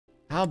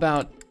How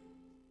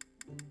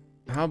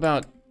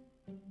about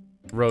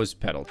rose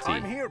petal tea?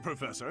 I'm here,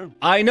 Professor.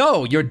 I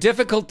know, you're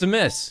difficult to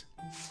miss.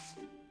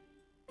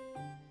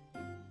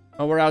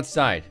 Oh, we're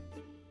outside.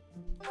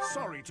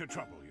 Sorry to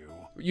trouble you.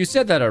 You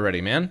said that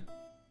already, man.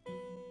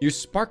 You're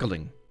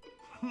sparkling.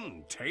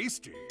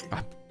 Tasty.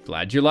 I'm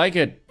glad you like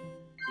it.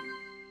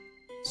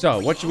 So,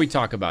 what should we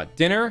talk about?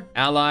 Dinner,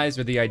 allies,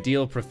 or the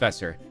ideal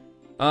professor?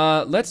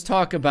 Let's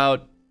talk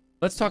about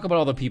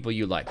all the people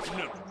you like.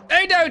 No.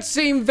 They don't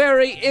seem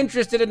very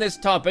interested in this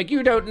topic.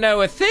 You don't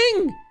know a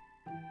thing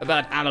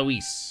about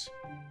Alois.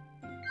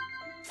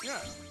 Yeah.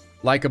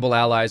 Likeable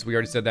allies, we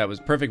already said that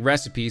was perfect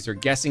recipes or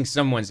guessing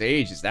someone's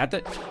age. Is that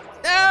the?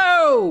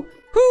 No!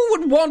 Who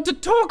would want to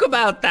talk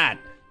about that?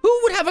 Who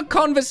would have a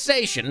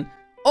conversation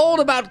all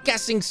about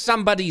guessing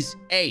somebody's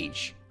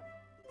age?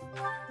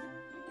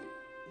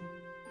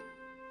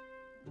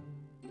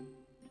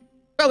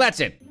 Well,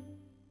 that's it.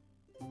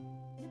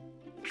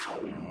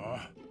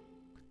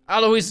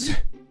 Alois.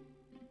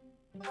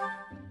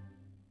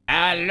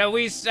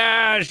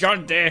 Aloisa,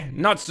 Jonte.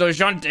 Not so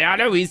Jonte,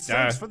 Aloisa.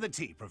 Thanks for the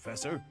tea,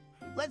 Professor.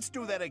 Let's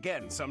do that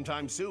again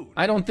sometime soon.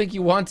 I don't think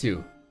you want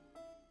to.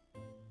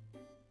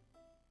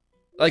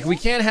 Like, we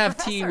can't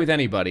have tea with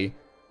anybody.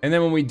 And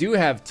then when we do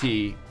have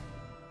tea,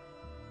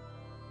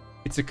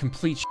 it's a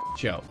complete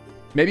show.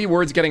 Maybe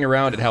word's getting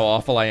around at how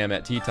awful I am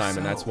at tea time,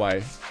 and that's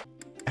why.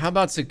 How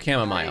about some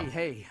chamomile?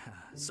 Hey,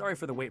 sorry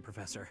for the wait,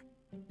 Professor.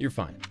 You're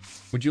fine.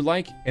 Would you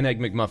like an Egg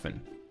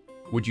McMuffin?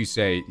 Would you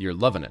say you're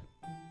loving it?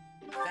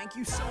 Thank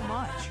you so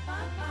much.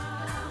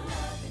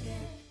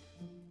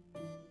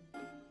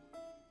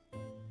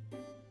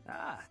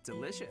 Ah,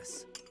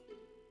 delicious.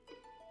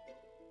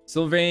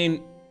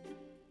 Sylvain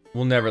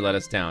will never let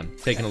us down,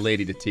 taking a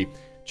lady to tea.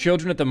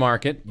 Children at the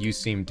market, you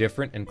seem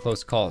different, and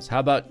close calls. How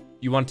about,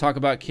 you want to talk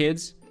about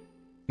kids?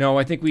 No,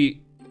 I think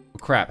we, oh,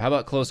 crap, how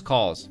about close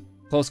calls?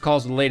 Close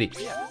calls with a lady.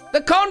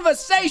 The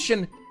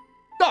conversation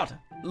got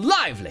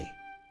lively.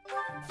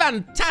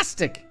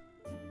 Fantastic.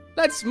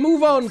 Let's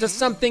move on to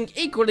something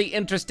equally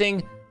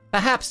interesting.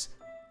 Perhaps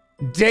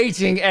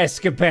dating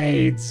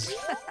escapades.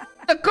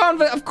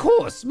 Of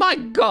course, my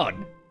God.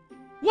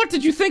 What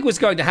did you think was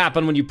going to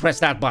happen when you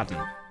pressed that button?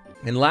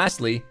 And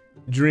lastly,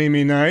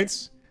 dreamy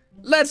nights.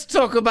 Let's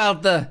talk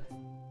about the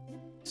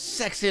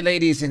sexy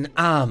ladies in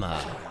armor.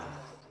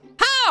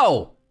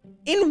 How?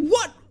 In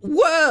what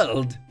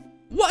world?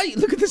 Why?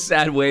 Look at the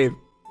sad wave.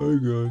 Hi,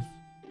 guys.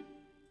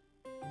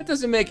 That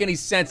doesn't make any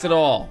sense at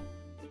all.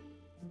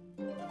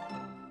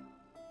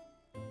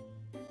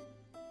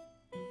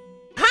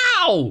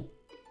 How?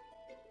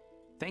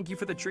 Thank you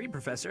for the treat,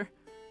 Professor.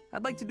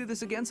 I'd like to do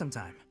this again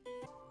sometime.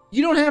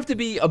 You don't have to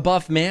be a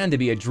buff man to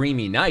be a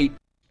dreamy night.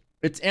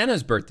 It's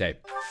Anna's birthday.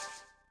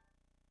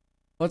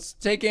 Let's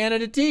take Anna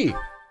to tea.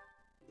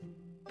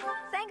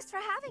 Thanks for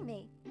having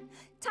me.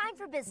 Time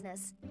for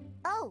business.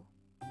 Oh,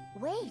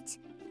 wait.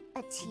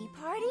 A tea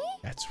party?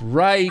 That's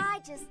right. I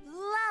just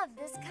love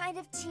this kind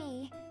of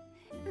tea.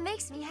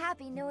 Makes me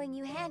happy knowing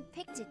you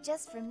handpicked it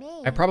just for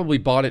me. I probably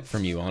bought it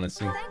from you,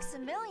 honestly. Thanks a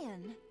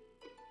million.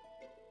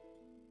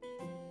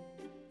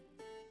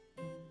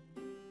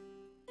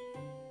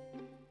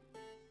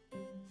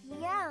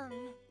 Yum.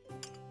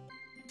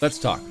 Let's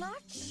talk. Not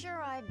sure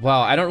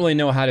Wow, I don't really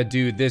know how to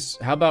do this.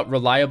 How about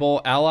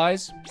reliable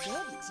allies?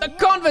 The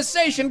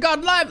conversation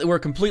got lively. We're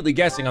completely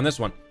guessing on this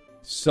one.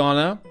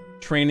 Sauna,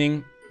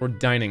 training, or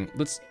dining.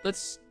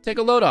 Let's take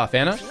a load off,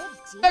 Anna.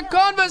 The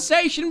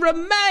conversation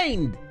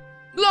remained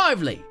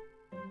lively.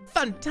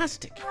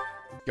 Fantastic.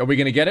 Are we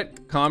gonna get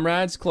it?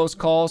 Comrades, close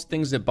calls,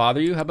 things that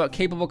bother you. How about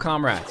capable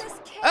comrades?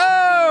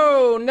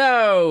 Oh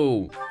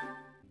no!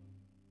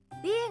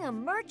 Being a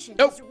merchant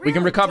Nope, is we really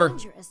can recover.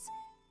 dangerous.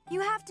 You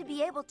have to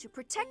be able to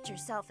protect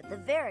yourself at the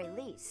very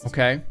least.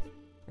 Okay,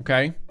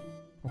 okay,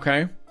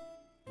 okay.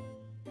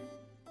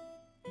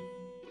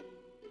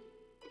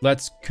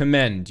 Let's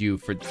commend you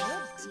for Good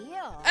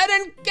deal. an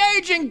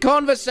engaging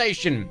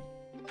conversation.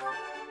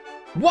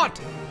 What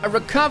a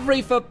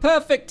recovery for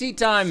perfect tea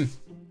time.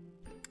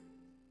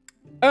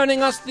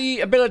 Earning us the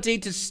ability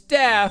to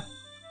stare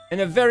in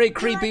a very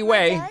creepy You like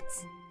way. my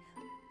duds?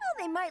 Well,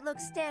 they might look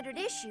standard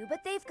issue,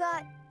 but they've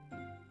got...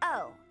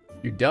 Oh,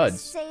 You duds.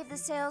 save the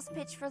sales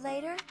pitch for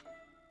later?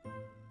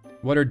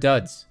 What are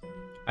duds?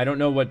 I don't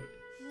know what,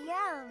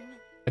 Yum.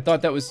 I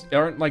thought that was,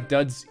 aren't like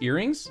duds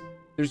earrings?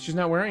 They're just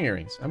not wearing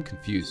earrings. I'm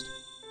confused.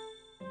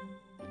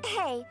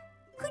 Hey,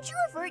 could you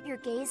avert your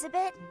gaze a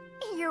bit?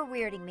 You're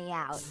weirding me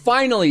out.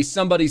 Finally,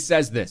 somebody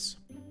says this.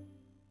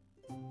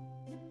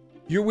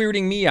 You're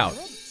weirding me out.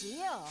 Good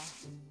deal.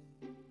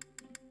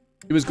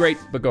 It was great,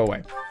 but go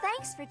away.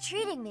 Thanks for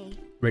treating me.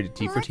 Rated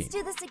T for Let's teen.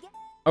 do this again.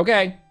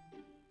 Okay.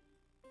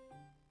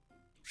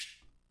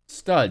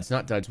 Studs,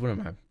 not duds. What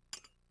am I?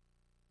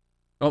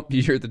 Oh,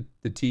 you hear the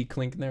T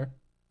clink there?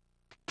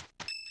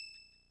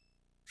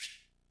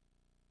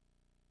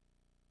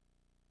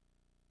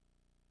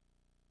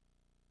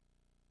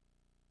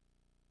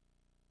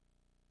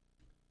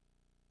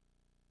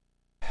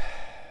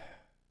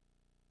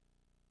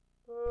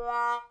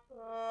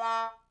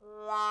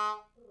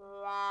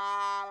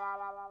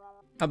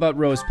 How about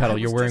rose petal? I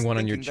You're was wearing just one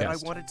on your thinking that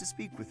chest. I wanted to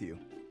speak with you.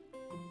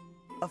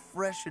 A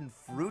fresh and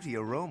fruity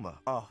aroma.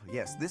 Oh,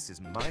 yes, this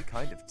is my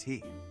kind of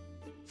tea.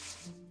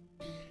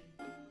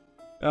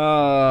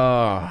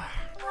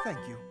 Thank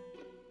you.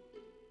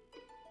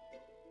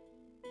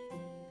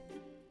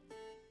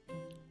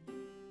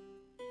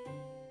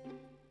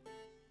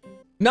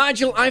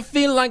 Nigel, I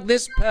feel like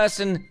this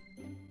person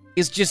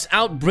is just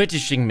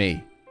out-Britishing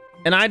me.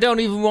 And I don't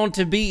even want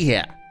to be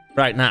here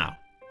right now.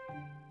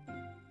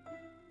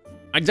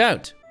 I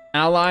don't.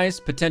 Allies,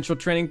 potential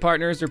training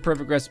partners, or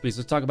perfect recipes.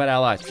 Let's talk about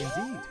allies.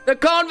 Indeed. The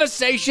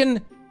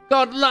conversation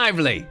got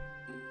lively.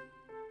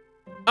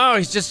 Oh,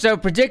 he's just so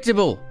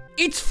predictable.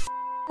 It's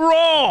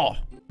raw.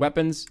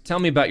 Weapons, tell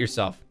me about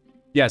yourself.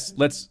 Yes,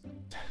 let's...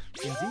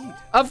 Indeed.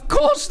 Of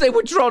course they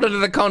were drawn into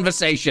the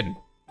conversation.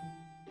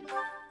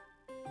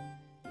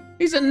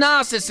 He's a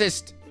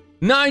narcissist.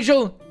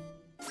 Nigel.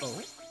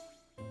 Oh?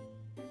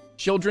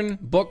 Children,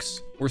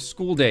 books, or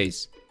school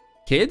days?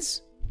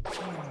 Kids?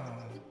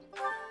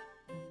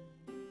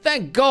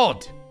 Thank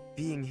God.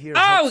 Being here. Oh,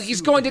 helps he's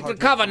soothe going the to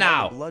heart-aching recover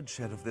now.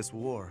 Bloodshed of this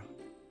war.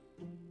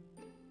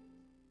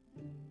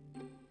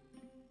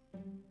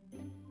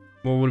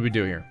 Well, what do we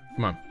do here?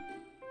 Come on.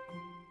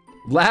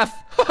 Laugh.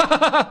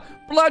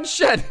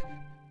 Bloodshed.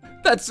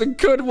 That's a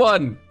good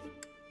one.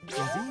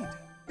 Indeed.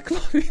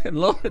 Claudia and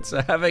Lorenz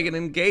are having an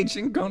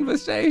engaging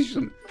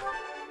conversation.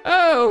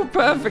 Oh,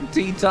 perfect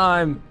tea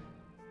time.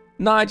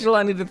 Nigel,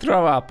 I need to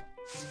throw up.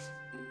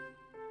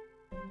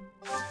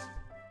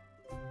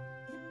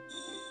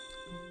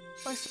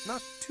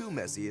 Not too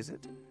messy, is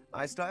it?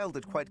 I styled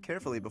it quite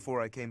carefully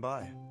before I came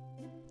by.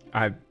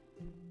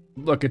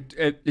 Look,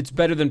 it's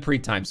better than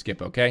pre-time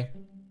skip, okay?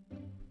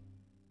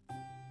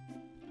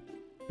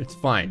 It's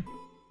fine.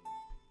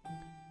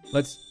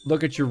 Let's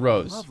look at your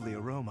rose. Lovely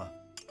aroma.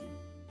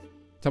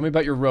 Tell me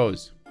about your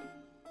rose.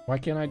 Why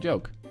can't I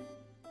joke?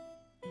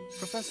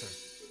 Professor.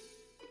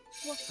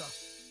 What the?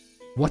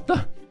 What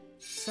the?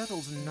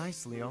 Settles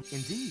nicely on...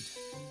 Indeed.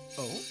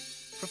 Oh?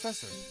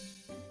 Professor.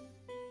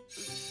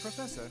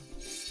 Professor.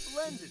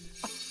 Splendid.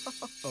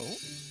 Oh?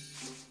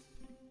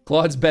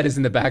 Claude's bed is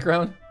in the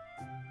background?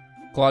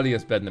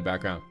 Claudia's bed in the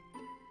background.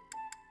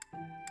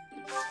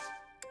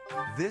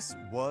 This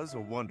was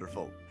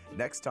wonderful.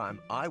 Next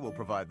time, I will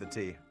provide the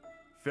tea.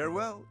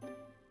 Farewell.